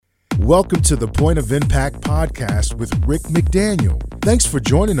Welcome to the Point of Impact podcast with Rick McDaniel. Thanks for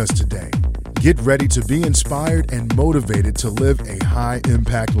joining us today. Get ready to be inspired and motivated to live a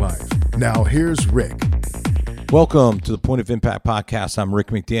high-impact life. Now, here's Rick. Welcome to the Point of Impact podcast. I'm Rick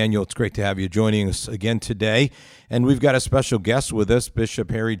McDaniel. It's great to have you joining us again today. And we've got a special guest with us,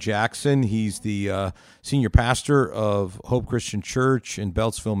 Bishop Harry Jackson. He's the senior pastor of Hope Christian Church in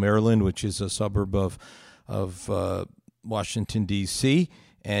Beltsville, Maryland, which is a suburb of Washington, D.C.,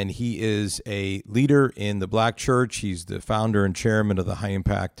 and he is a leader in the Black Church. He's the founder and chairman of the High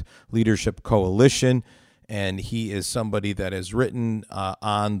Impact Leadership Coalition, and he is somebody that has written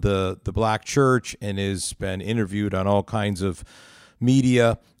on the Black Church and has been interviewed on all kinds of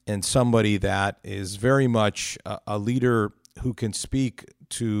media, and somebody that is very much a leader who can speak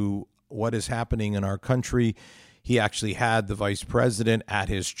to what is happening in our country. He actually had the vice president at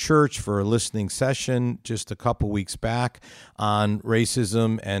his church for a listening session just a couple weeks back on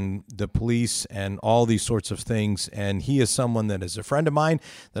racism and the police and all these sorts of things. And he is someone that is a friend of mine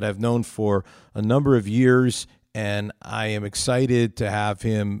that I've known for a number of years, and I am excited to have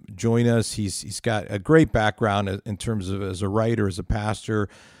him join us. He's got a great background in terms of as a writer, as a pastor.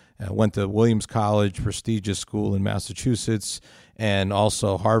 Went to Williams College, prestigious school in Massachusetts, and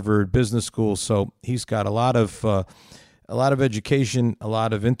also Harvard Business School. So he's got a lot of education, a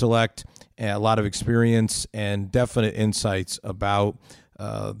lot of intellect, and a lot of experience, and definite insights about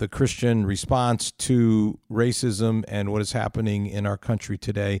the Christian response to racism and what is happening in our country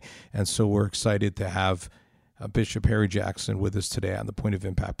today. And so we're excited to have Bishop Harry Jackson with us today on the Point of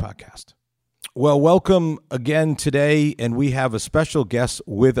Impact podcast. Well, welcome again today, and we have a special guest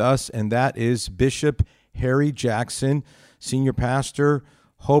with us, and that is Bishop Harry Jackson, senior pastor,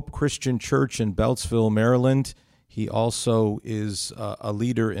 Hope Christian Church in Beltsville, Maryland. He also is a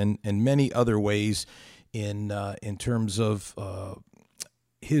leader in many other ways in terms of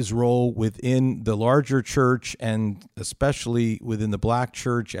his role within the larger church, and especially within the Black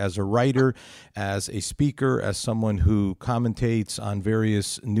Church, as a writer, as a speaker, as someone who commentates on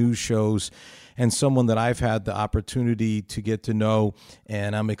various news shows, and someone that I've had the opportunity to get to know.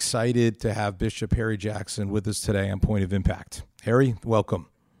 And I'm excited to have Bishop Harry Jackson with us today on Point of Impact. Harry, welcome.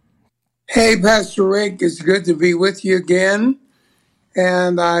 Hey, Pastor Rick, it's good to be with you again.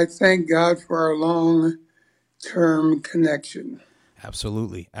 And I thank God for our long-term connection.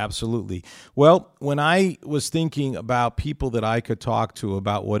 Absolutely. Absolutely. Well, when I was thinking about people that I could talk to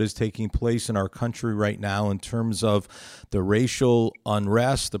about what is taking place in our country right now in terms of the racial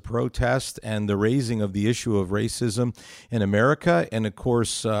unrest, the protest, and the raising of the issue of racism in America, and of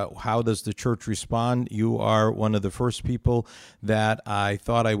course, how does the church respond? You are one of the first people that I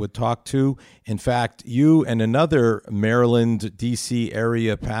thought I would talk to. In fact, you and another Maryland, D.C.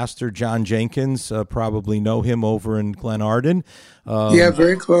 area pastor, John Jenkins, probably know him over in Glen Arden. Yeah,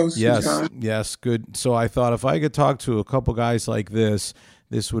 very close. Yes, John. yes, good. So I thought if I could talk to a couple guys like this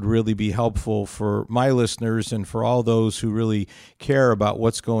would really be helpful for my listeners and for all those who really care about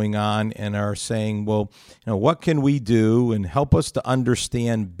what's going on and are saying, well, what can we do, and help us to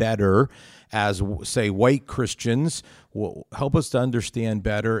understand better as, say, white Christians, will help us to understand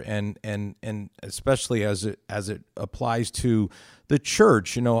better, and especially as it applies to the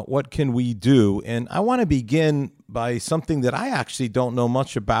church. What can we do? And I want to begin by something that I actually don't know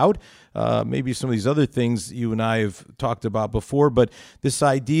much about. Maybe some of these other things you and I have talked about before, but this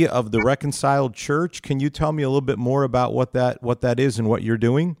idea of the reconciled church. Can you tell me a little bit more about what that is and what you're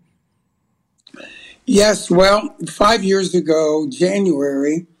doing? Yes, well, 5 years ago,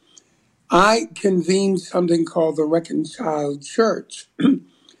 January, I convened something called the Reconciled Church.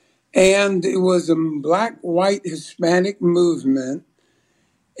 And it was a Black, white, Hispanic movement.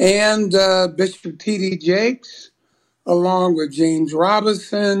 And Bishop T.D. Jakes, along with James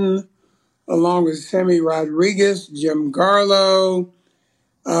Robinson, along with Sammy Rodriguez, Jim Garlow,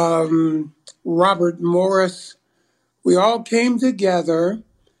 Robert Morris, we all came together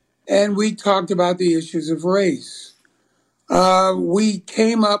and we talked about the issues of race. We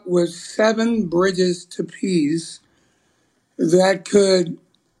came up with 7 bridges to peace that could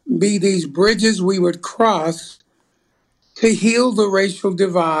be these bridges we would cross to heal the racial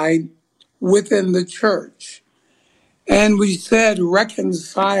divide within the church. And we said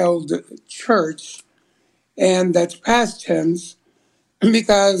reconciled church, and that's past tense,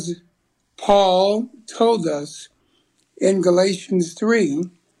 because Paul told us in Galatians 3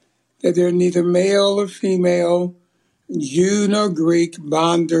 that they're neither male or female, Jew nor Greek,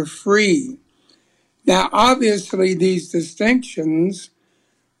 bond or free. Now, obviously, these distinctions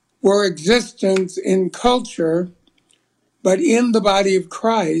were existent in culture, but in the body of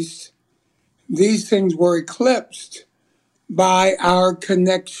Christ, these things were eclipsed by our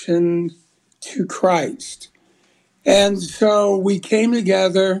connection to Christ. And so we came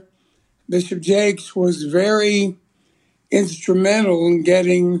together. Bishop Jakes was very instrumental in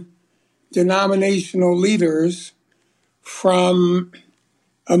getting denominational leaders from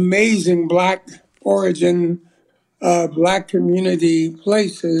amazing Black origin, Black community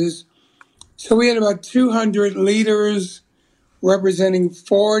places. So we had about 200 leaders representing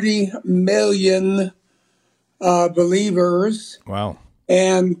 40 million believers. Wow.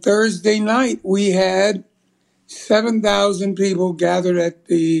 And Thursday night, we had 7,000 people gathered at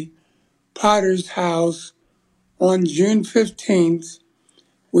the Potter's House on June 15th.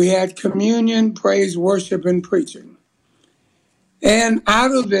 We had communion, praise, worship, and preaching. And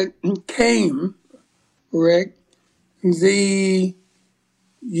out of it came, Rick, the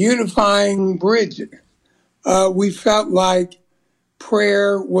unifying bridge. We felt like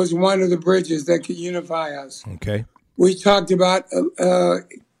prayer was one of the bridges that could unify us. Okay. We talked about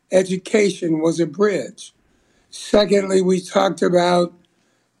education was a bridge. Secondly, we talked about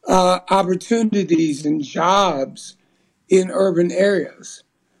opportunities and jobs in urban areas.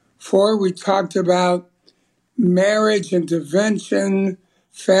 4, we talked about marriage intervention,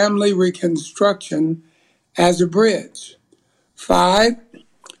 family reconstruction as a bridge. 5,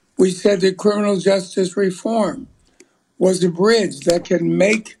 we said that criminal justice reform was a bridge that can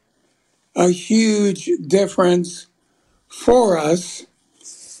make a huge difference for us.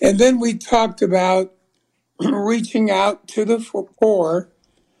 And then we talked about reaching out to the poor,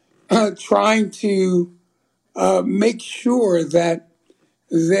 trying to make sure that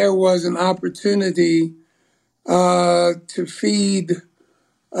there was an opportunity to feed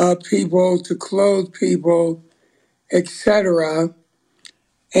people, to clothe people, etc.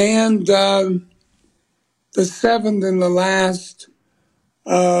 And the 7th and the last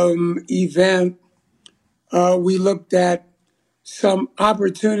event, we looked at some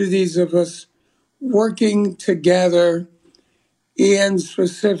opportunities of us working together in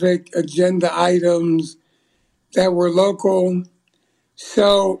specific agenda items that were local.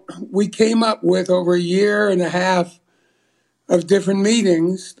 So we came up with, over a year and a half of different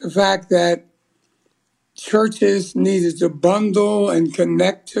meetings, the fact that churches needed to bundle and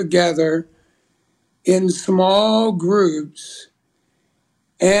connect together in small groups,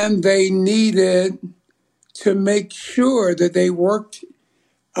 and they needed to make sure that they worked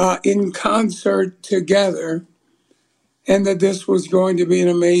in concert together, and that this was going to be an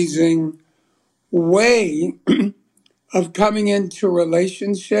amazing way of coming into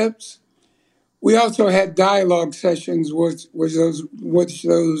relationships. We also had dialogue sessions with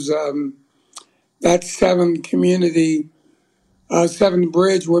that 7 community, 7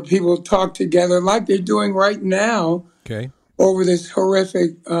 bridge, where people talk together like they're doing right now. Okay. Over this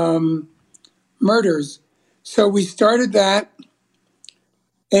horrific murders. So we started that,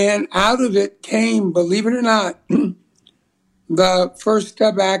 and out of it came, believe it or not, the First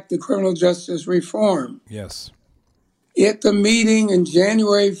Step Act, the criminal justice reform. Yes. At the meeting in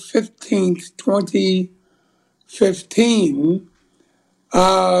January 15th, 2015,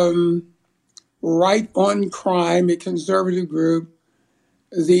 Right on Crime, a conservative group,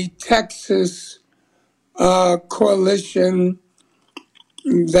 the Texas coalition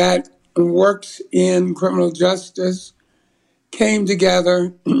that works in criminal justice, came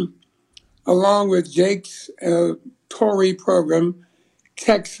together along with Jake's Tory program,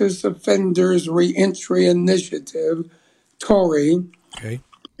 Texas Offenders Reentry Initiative, Tory. Okay.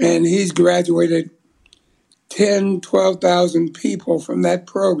 And he's graduated 12,000 people from that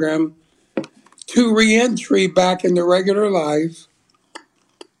program to reentry back into regular life.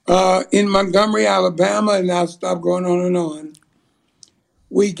 In Montgomery, Alabama, and I'll stop going on and on.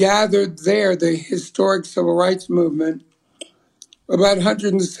 We gathered there the historic civil rights movement, about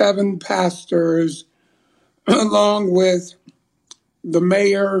 107 pastors, along with the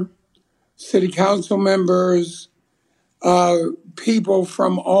mayor, city council members, people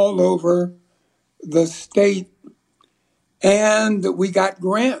from all over the state. And we got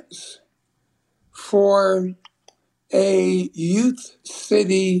grants for a youth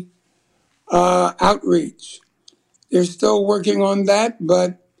city outreach. They're still working on that,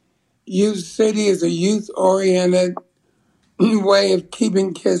 but Youth City is a youth-oriented way of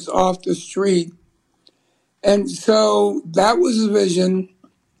keeping kids off the street. And so that was the vision.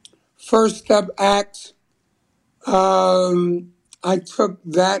 First Step Act, I took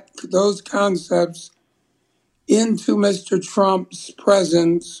those concepts into Mr. Trump's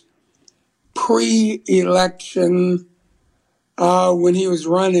presence pre-election when he was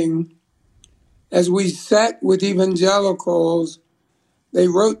running. As we sat with evangelicals, they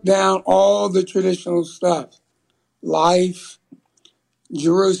wrote down all the traditional stuff. life,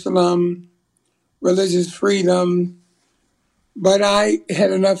 Jerusalem, religious freedom. But I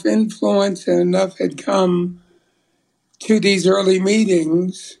had enough influence and enough had come to these early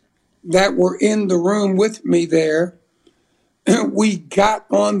meetings that were in the room with me there. We got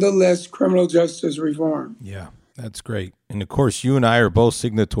on the list criminal justice reform. Yeah, that's great. And of course, you and I are both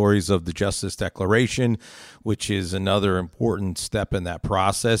signatories of the Justice Declaration, which is another important step in that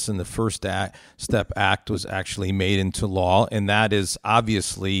process. And the First Step Act was actually made into law, and that is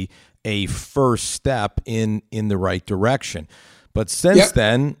obviously a first step in the right direction. But since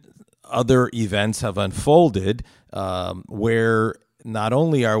then, other events have unfolded where not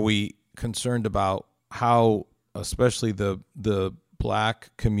only are we concerned about how especially the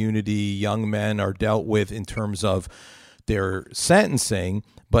black community, young men are dealt with in terms of their sentencing,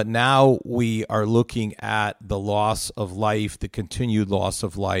 but now we are looking at the loss of life, the continued loss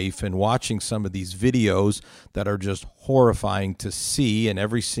of life, and watching some of these videos that are just horrifying to see. And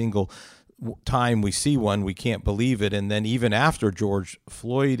every single time we see one, we can't believe it. And then even after George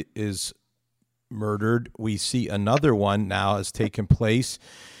Floyd is murdered, we see another one now has taken place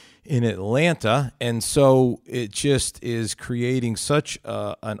in Atlanta, and so it just is creating such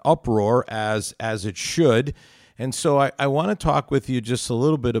an uproar as it should. And so I want to talk with you just a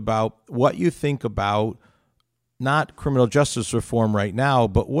little bit about what you think about not criminal justice reform right now,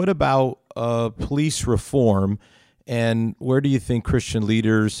 but what about police reform, and where do you think Christian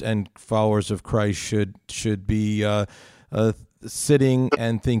leaders and followers of Christ should be sitting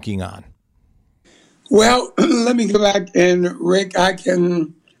and thinking on? Well, let me go back, and Rick, I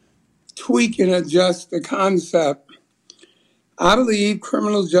can tweak and adjust the concept. I believe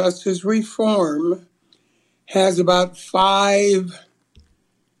criminal justice reform has about 5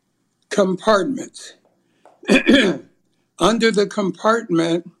 compartments. Under the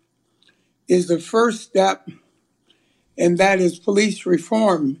compartment is the first step, and that is police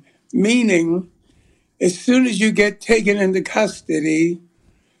reform, meaning as soon as you get taken into custody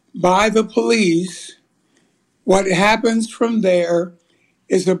by the police, what happens from there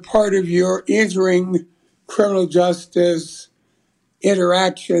is a part of your entering criminal justice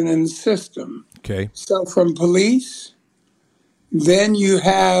interaction and system. Okay. So from police, then you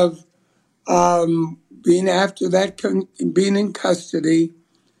have being after that, being in custody,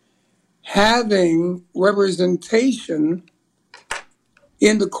 having representation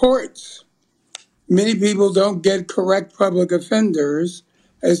in the courts. Many people don't get correct public offenders,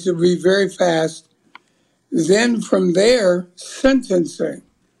 as to be very fast. Then from there, sentencing.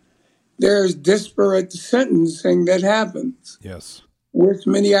 There's disparate sentencing that happens. Yes. With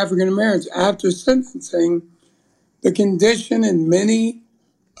many African Americans. After sentencing, the condition in many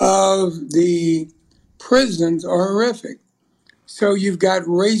of the prisons are horrific. So you've got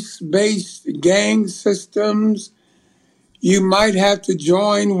race-based gang systems. You might have to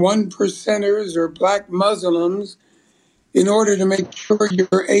join 1%ers or black Muslims in order to make sure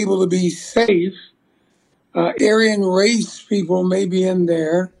you're able to be safe. Aryan race people may be in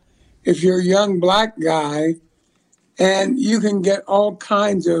there if you're a young black guy, and you can get all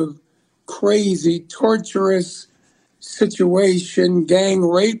kinds of crazy, torturous situation, gang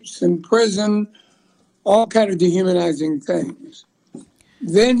rapes in prison, all kind of dehumanizing things.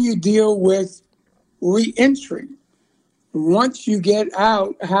 Then you deal with re-entry. Once you get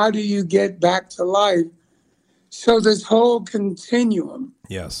out, how do you get back to life? So this whole continuum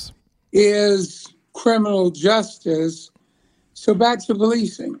Yes. is criminal justice. So back to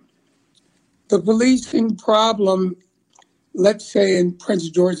policing. The policing problem, let's say in Prince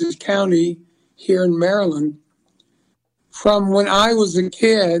George's County here in Maryland, from when I was a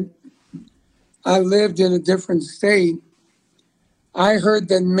kid, I lived in a different state. I heard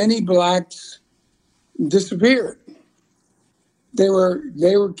that many blacks disappeared. They were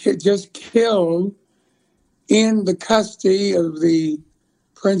just killed in the custody of the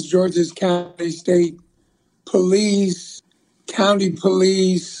Prince George's County State Police, county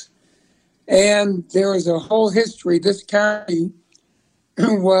police, and there is a whole history. This county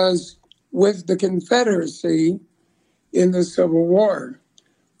was with the Confederacy in the Civil War.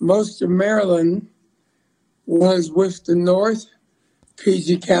 Most of Maryland was with the North.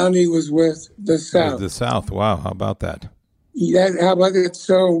 PG County was with the South. The South. Wow. How about that? How about that?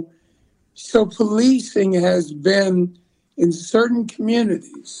 So policing has been in certain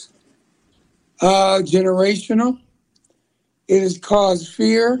communities generational. It has caused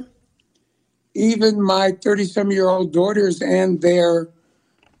fear. Even my 30-some-year-old daughters and their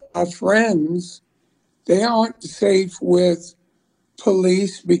friends, they aren't safe with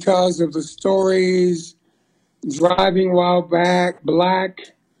police because of the stories, driving while black,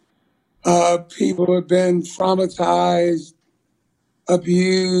 People have been traumatized,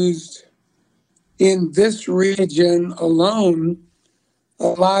 abused. In this region alone, a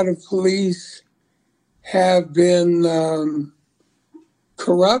lot of police have been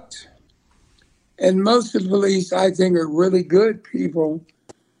corrupt. And most of the police, I think, are really good people.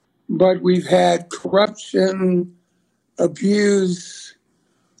 But we've had corruption, abuse,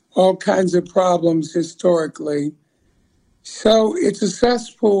 all kinds of problems historically. So it's a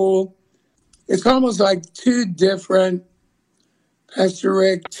cesspool. It's almost like Pastor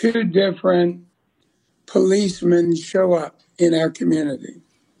Rick, two different policemen show up in our community.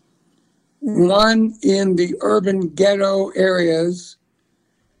 One in the urban ghetto areas,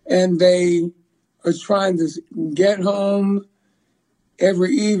 and they are trying to get home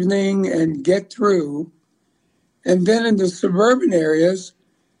every evening and get through. And then in the suburban areas,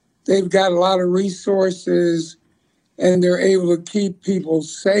 they've got a lot of resources and they're able to keep people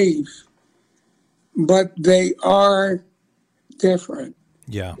safe, but they are different.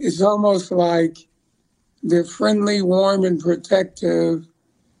 Yeah. It's almost like they're friendly, warm, and protective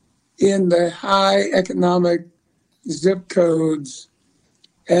in the high economic zip codes,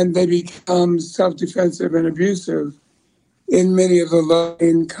 and they become self-defensive and abusive in many of the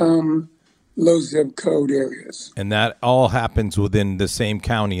low-income, low zip code areas. And that all happens within the same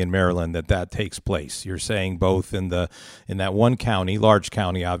county in Maryland that takes place. You're saying both in that one county, large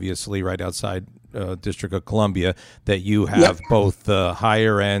county, obviously, right outside District of Columbia, that you have both the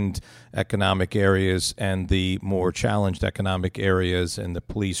higher end economic areas and the more challenged economic areas, and the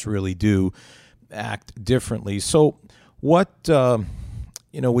police really do act differently. So what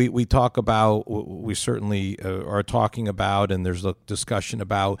we talk about, we certainly are talking about, and there's a discussion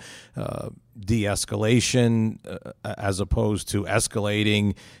about de-escalation as opposed to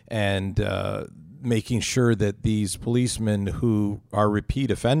escalating, and making sure that these policemen who are repeat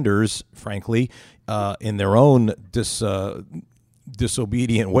offenders, frankly, in their own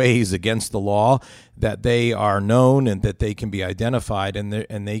disobedient ways against the law, that they are known and that they can be identified,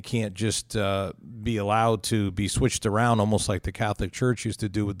 and they can't just be allowed to be switched around, almost like the Catholic Church used to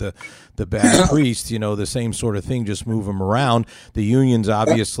do with the bad priest, the same sort of thing, just move them around. The unions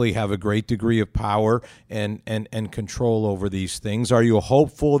obviously have a great degree of power and control over these things. Are you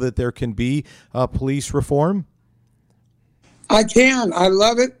hopeful that there can be police reform? I can. I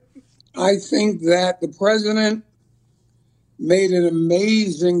love it. I think that the president made an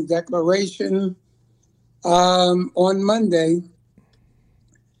amazing declaration on Monday.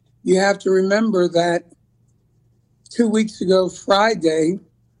 You have to remember that 2 weeks ago, Friday,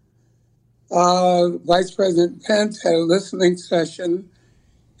 Vice President Pence had a listening session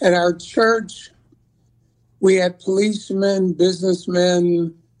at our church. We had policemen,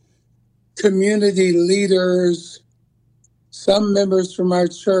 businessmen, community leaders, some members from our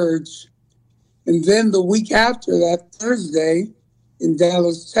church. And then the week after that, Thursday, in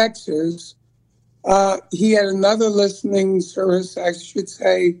Dallas, Texas, he had another listening service, I should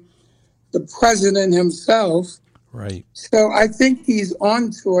say, the president himself. Right. So I think he's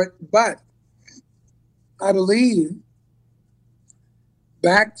on to it, but I believe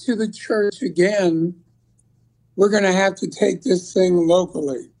back to the church again, we're going to have to take this thing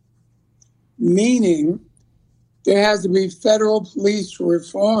locally, meaning there has to be federal police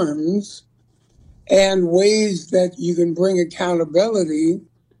reforms and ways that you can bring accountability.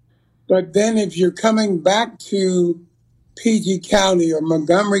 But then if you're coming back to PG County or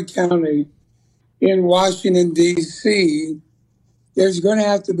Montgomery County in Washington, D.C., there's going to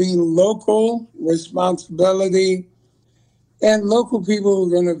have to be local responsibility and local people who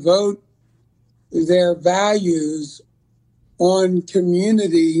are going to vote their values on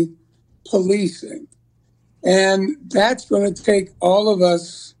community policing. And that's going to take all of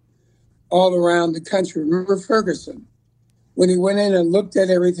us all around the country. Remember Ferguson? When he went in and looked at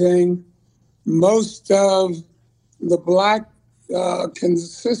everything, most of the Black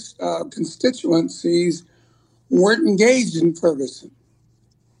constituencies weren't engaged in Ferguson.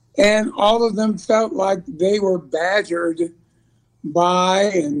 And all of them felt like they were badgered by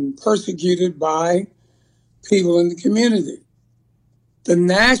and persecuted by people in the community. The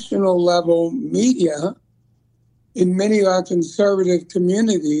national level media in many of our conservative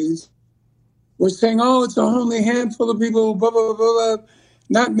communities were saying, oh, it's only a handful of people, blah, blah, blah, blah.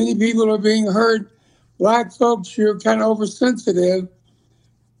 Not many people are being heard. Black folks, you're kind of oversensitive.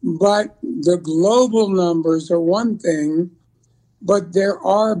 But the global numbers are one thing, but there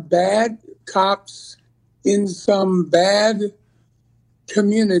are bad cops in some bad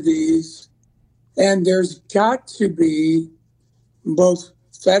communities, and there's got to be both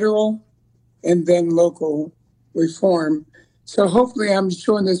federal and then local reform. So hopefully I'm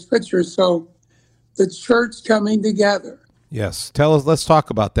showing this picture. So the church coming together. Yes. Let's talk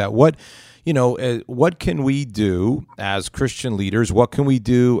about that. What can we do as Christian leaders? What can we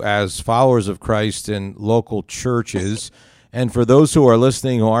do as followers of Christ in local churches? And for those who are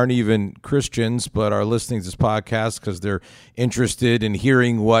listening who aren't even Christians but are listening to this podcast because they're interested in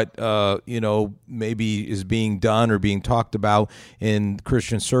hearing what maybe is being done or being talked about in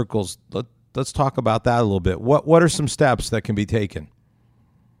Christian circles, let's talk about that a little bit. What are some steps that can be taken?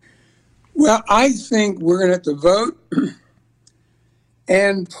 Well, I think we're going to have to vote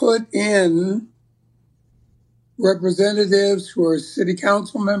and put in representatives who are city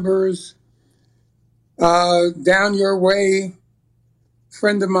council members. Down your way, a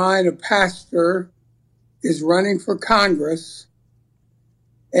friend of mine, a pastor, is running for Congress.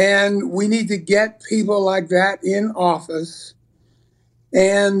 And we need to get people like that in office.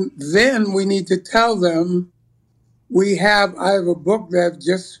 And then we need to tell them I have a book that I've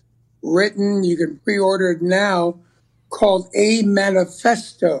just written, you can pre-order it now, called A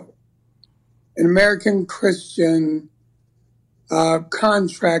Manifesto, an American Christian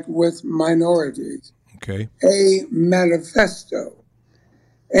contract with minorities. Okay. A manifesto.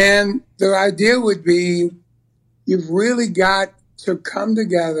 And the idea would be you've really got to come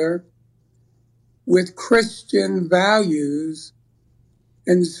together with Christian values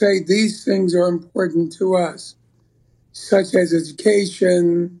and say these things are important to us, such as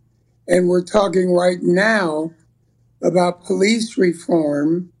education. And we're talking right now about police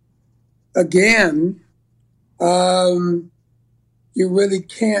reform. Again, you really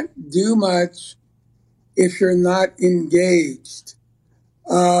can't do much if you're not engaged.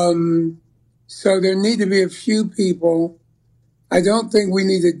 So there need to be a few people. I don't think we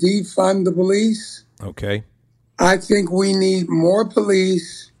need to defund the police. Okay. I think we need more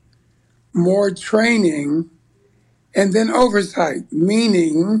police, more training, and then oversight,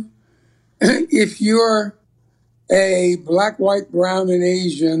 meaning if you're a black, white, brown, and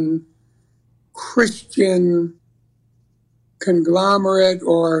Asian Christian conglomerate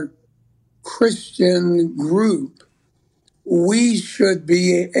or Christian group, we should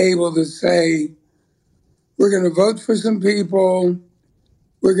be able to say, we're going to vote for some people.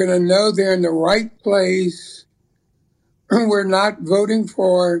 We're going to know they're in the right place. We're not voting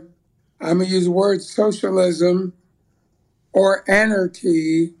for, I'm going to use the word socialism or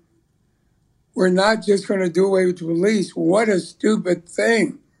anarchy. We're not just going to do away with the police. What a stupid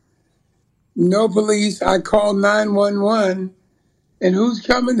thing. No police. I call 911, and who's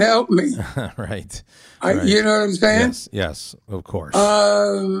coming to help me? Right. You know what I'm saying? Yes, of course.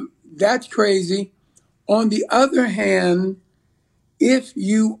 That's crazy. On the other hand, if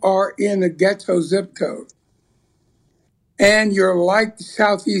you are in a ghetto zip code and you're like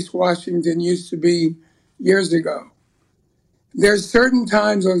Southeast Washington used to be years ago, there's certain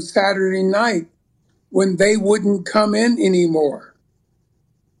times on Saturday night when they wouldn't come in anymore.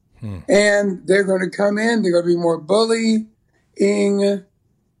 And they're going to come in, they're going to be more bullying. In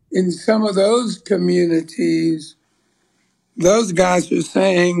some of those communities, those guys are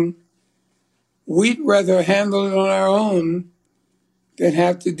saying, we'd rather handle it on our own than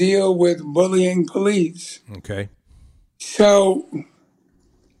have to deal with bullying police. Okay. So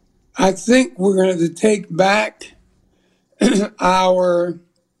I think we're going to take back our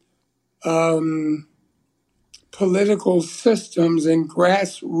political systems and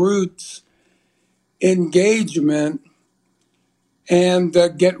grassroots engagement and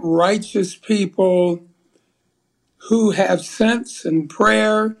get righteous people who have sense and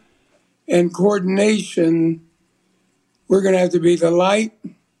prayer and coordination. We're going to have to be the light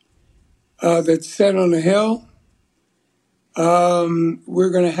that's set on a hill. We're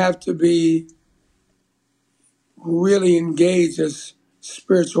going to have to be really engaged as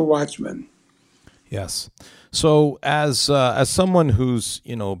spiritual watchmen. Yes. So as someone who's,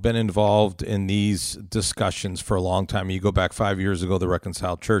 been involved in these discussions for a long time, you go back 5 years ago, the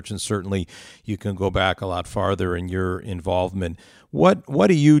Reconciled Church, and certainly you can go back a lot farther in your involvement. What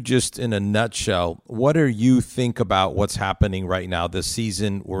do you, just in a nutshell, what do you think about what's happening right now, this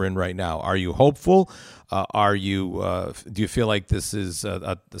season we're in right now? Are you hopeful? Do you feel like this is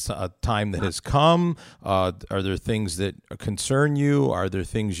a time that has come? Are there things that concern you? Are there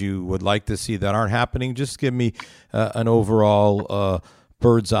things you would like to see that aren't happening? Just give me an overall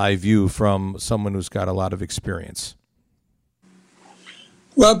bird's eye view from someone who's got a lot of experience.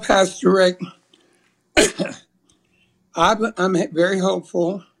 Well, Pastor Rick, I'm very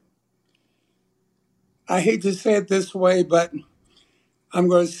hopeful. I hate to say it this way, but I'm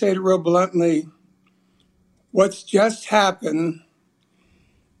going to say it real bluntly. What's just happened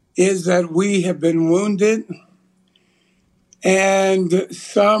is that we have been wounded and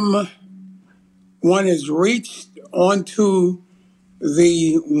someone has reached onto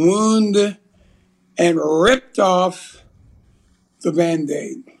the wound and ripped off the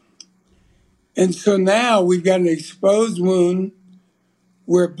Band-Aid. And so now we've got an exposed wound,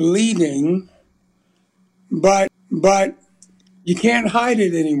 we're bleeding, but you can't hide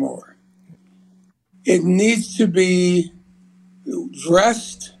it anymore. It needs to be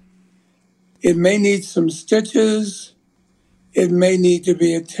dressed. It may need some stitches. It may need to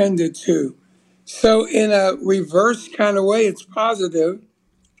be attended to. So in a reverse kind of way, it's positive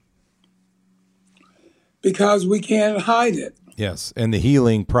because we can't hide it. Yes, and the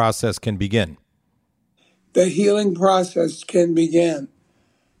healing process can begin. The healing process can begin.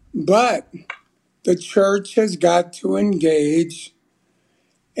 But the church has got to engage.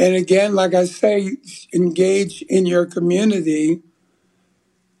 And again, like I say, engage in your community.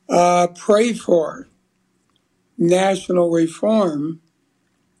 Pray for national reform,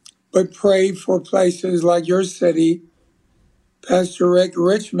 but pray for places like your city, Pastor Rick,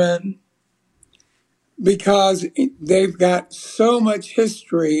 Richmond, because they've got so much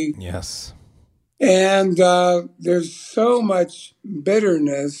history. Yes. And there's so much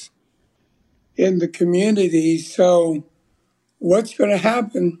bitterness in the community. So what's going to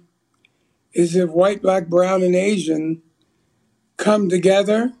happen is if white, black, brown, and Asian come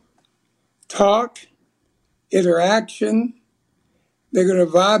together, talk, interaction, they're going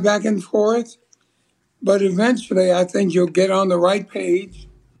to vibe back and forth. But eventually, I think you'll get on the right page.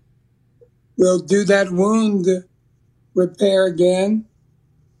 We'll do that wound repair again.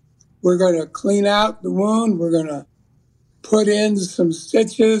 We're going to clean out the wound. We're going to put in some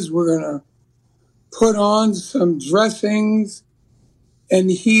stitches. We're going to put on some dressings. And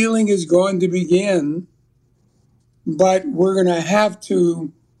healing is going to begin. But we're going to have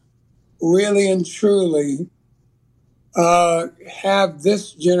to really and truly have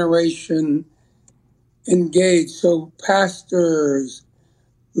this generation engaged. So pastors,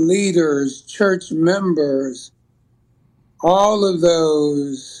 leaders, church members, all of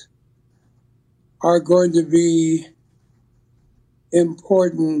those are going to be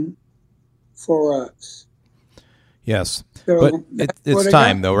important for us. Yes. So but it's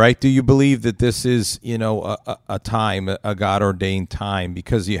time, though, right? Do you believe that this is, a time, a God-ordained time?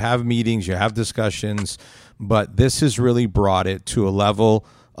 Because you have meetings, you have discussions, but this has really brought it to a level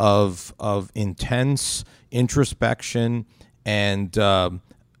of intense introspection and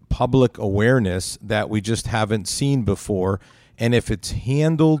public awareness that we just haven't seen before. And if it's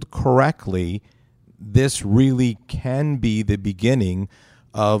handled correctly, this really can be the beginning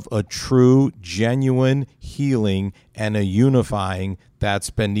of a true, genuine healing and a unifying that's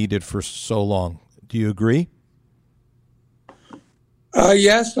been needed for so long. Do you agree?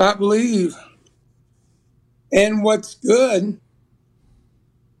 Yes, I believe. And what's good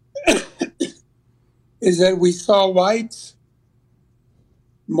is that we saw whites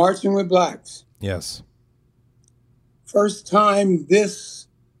marching with blacks. Yes. First time this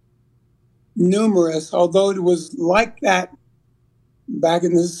numerous, although it was like that back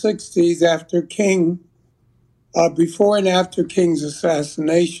in the 60s after King, before and after King's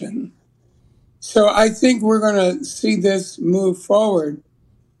assassination. So I think we're going to see this move forward.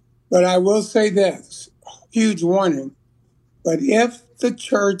 But I will say this, huge warning. But if the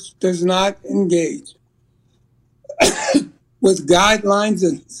church does not engage with guidelines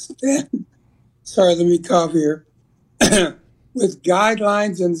and sorry, let me cough here, with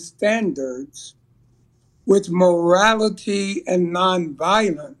guidelines and standards, with morality and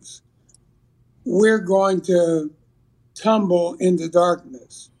nonviolence, we're going to tumble into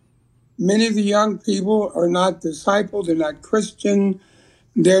darkness. Many of the young people are not discipled, they're not Christian,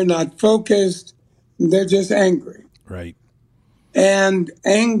 they're not focused, they're just angry. Right. And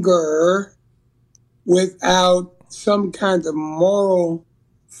anger without some kind of moral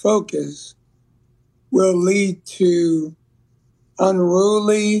focus will lead to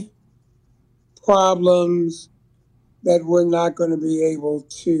unruly problems that we're not going to be able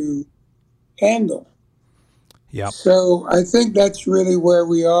to handle. Yep. So I think that's really where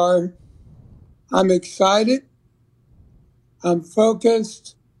we are. I'm excited. I'm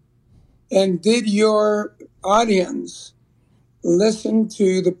focused. And did your audience listen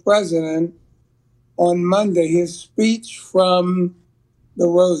to the president on Monday, his speech from the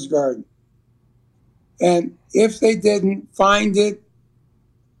Rose Garden? And if they didn't find it,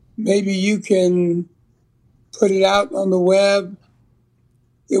 maybe you can put it out on the web.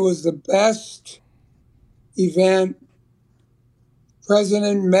 It was the best event.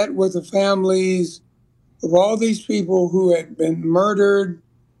 President met with the families of all these people who had been murdered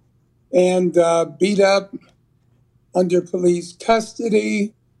and beat up under police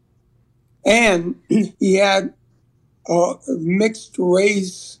custody, and he had mixed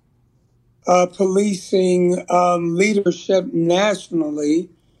race policing leadership nationally.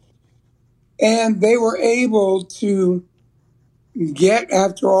 And they were able to get,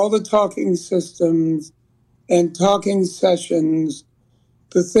 after all the talking systems and talking sessions,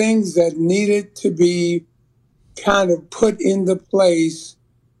 the things that needed to be kind of put into place,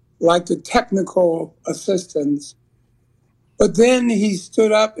 like the technical assistance. But then he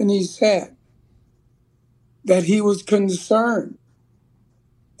stood up and he said that he was concerned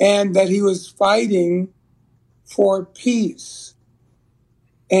and that he was fighting for peace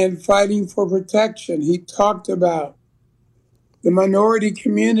and fighting for protection. He talked about the minority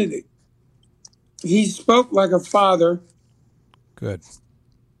community. He spoke like a father. Good.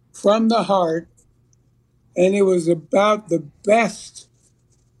 From the heart, and it was about the best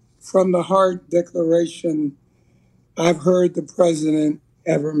from the heart declaration I've heard the president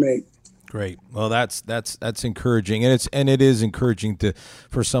ever make. Great. Well, that's encouraging, and it is encouraging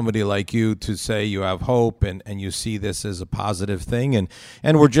for somebody like you to say you have hope and you see this as a positive thing, and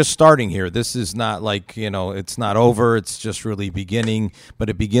we're just starting here. This is not like, it's not over. It's just really beginning, but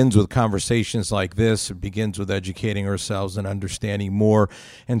it begins with conversations like this. It begins with educating ourselves and understanding more,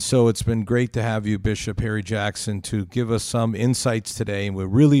 and so it's been great to have you, Bishop Harry Jackson, to give us some insights today, and we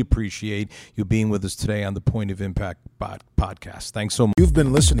really appreciate you being with us today on the Point of Impact podcast. Thanks so much. You've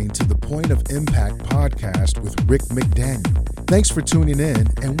been listening to the Point of Impact podcast with Rick McDaniel. Thanks for tuning in,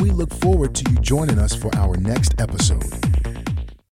 and we look forward to you joining us for our next episode.